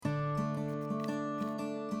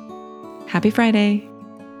Happy Friday.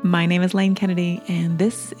 My name is Lane Kennedy, and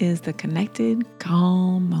this is the Connected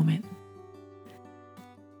Calm Moment.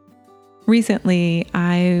 Recently,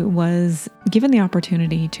 I was given the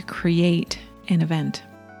opportunity to create an event,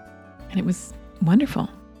 and it was wonderful.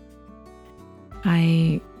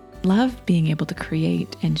 I love being able to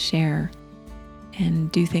create and share and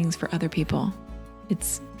do things for other people.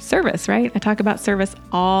 It's service, right? I talk about service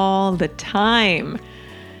all the time.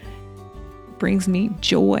 It brings me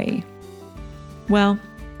joy. Well,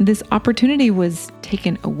 this opportunity was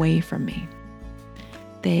taken away from me.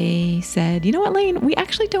 They said, you know what, Lane, we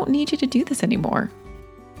actually don't need you to do this anymore.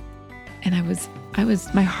 And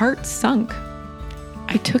my heart sunk.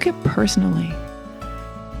 I took it personally.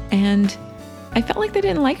 And I felt like they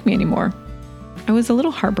didn't like me anymore. I was a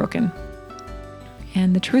little heartbroken.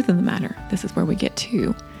 And the truth of the matter, this is where we get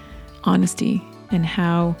to honesty and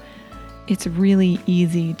how it's really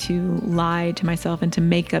easy to lie to myself and to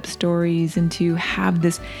make up stories and to have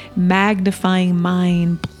this magnifying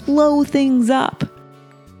mind blow things up.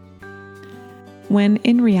 When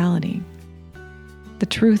in reality, the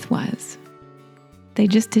truth was they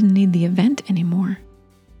just didn't need the event anymore.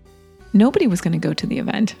 Nobody was going to go to the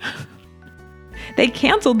event. They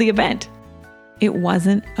canceled the event. It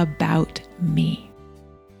wasn't about me.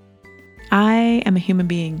 I am a human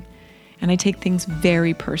being and I take things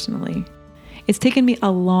very personally. It's taken me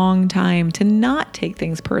a long time to not take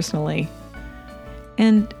things personally.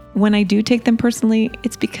 And when I do take them personally,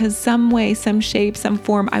 it's because some way, some shape, some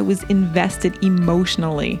form, I was invested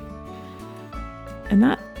emotionally. And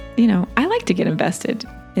that, I like to get invested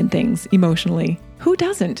in things emotionally. Who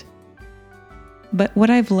doesn't? But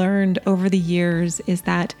what I've learned over the years is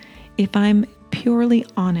that if I'm purely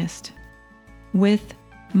honest with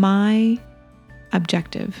my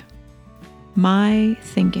objective, my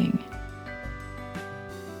thinking,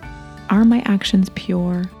 are my actions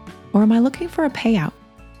pure, or am I looking for a payout?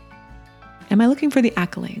 Am I looking for the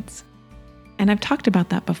accolades? And I've talked about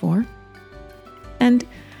that before. And,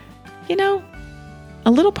 a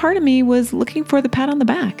little part of me was looking for the pat on the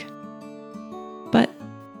back. But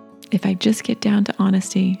if I just get down to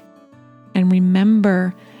honesty and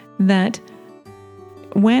remember that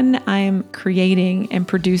when I'm creating and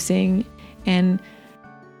producing and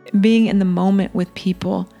being in the moment with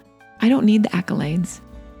people, I don't need the accolades.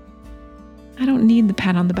 I don't need the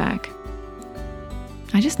pat on the back.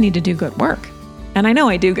 I just need to do good work. And I know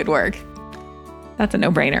I do good work. That's a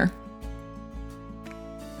no-brainer.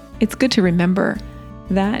 It's good to remember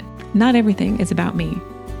that not everything is about me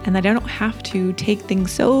and that I don't have to take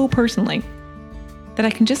things so personally, that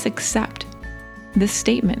I can just accept this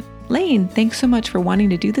statement. Lane, thanks so much for wanting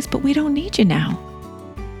to do this, but we don't need you now.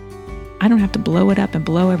 I don't have to blow it up and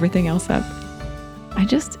blow everything else up. I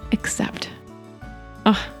just accept.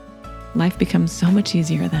 Life becomes so much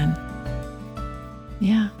easier then.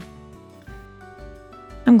 Yeah.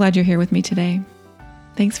 I'm glad you're here with me today.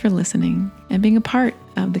 Thanks for listening and being a part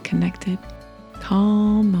of the Connected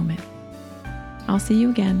Calm Moment. I'll see you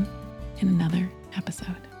again in another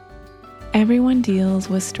episode. Everyone deals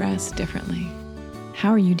with stress differently. How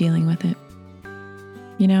are you dealing with it?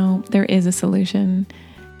 There is a solution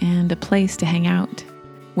and a place to hang out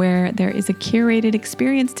where there is a curated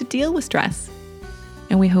experience to deal with stress.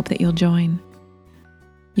 And we hope that you'll join.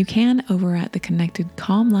 You can over at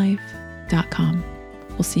theconnectedcalmlife.com.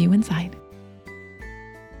 We'll see you inside.